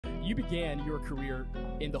you began your career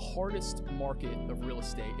in the hardest market of real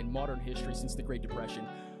estate in modern history since the Great Depression.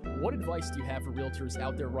 What advice do you have for realtors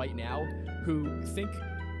out there right now who think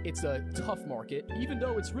it's a tough market, even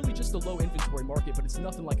though it's really just a low inventory market, but it's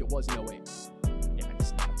nothing like it was in 08? Yeah,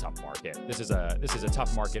 it's not a tough market. This is a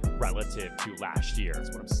tough market relative to last year.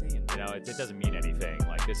 That's what I'm saying. You know, it doesn't mean anything.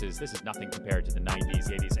 Like this is nothing compared to the 90s,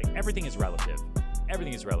 80s. Like, everything is relative.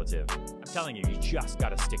 Everything is relative. I'm telling you, you just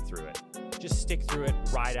got to stick through it. Just stick through it,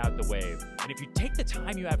 ride out the wave. And if you take the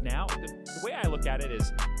time you have now, the way I look at it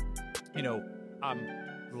is, you know,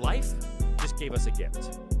 life just gave us a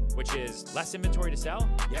gift, which is less inventory to sell.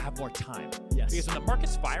 You have more time. Yes. Because when the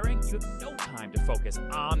market's firing, you have no time to focus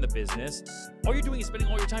on the business. All you're doing is spending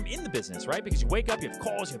all your time in the business, right? Because you wake up, you have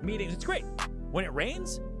calls, you have meetings. It's great. When it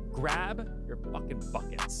rains, grab your fucking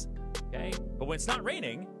buckets, okay? But when it's not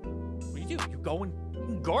raining, what do? You go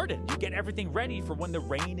and garden. You get everything ready for when the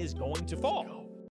rain is going to fall.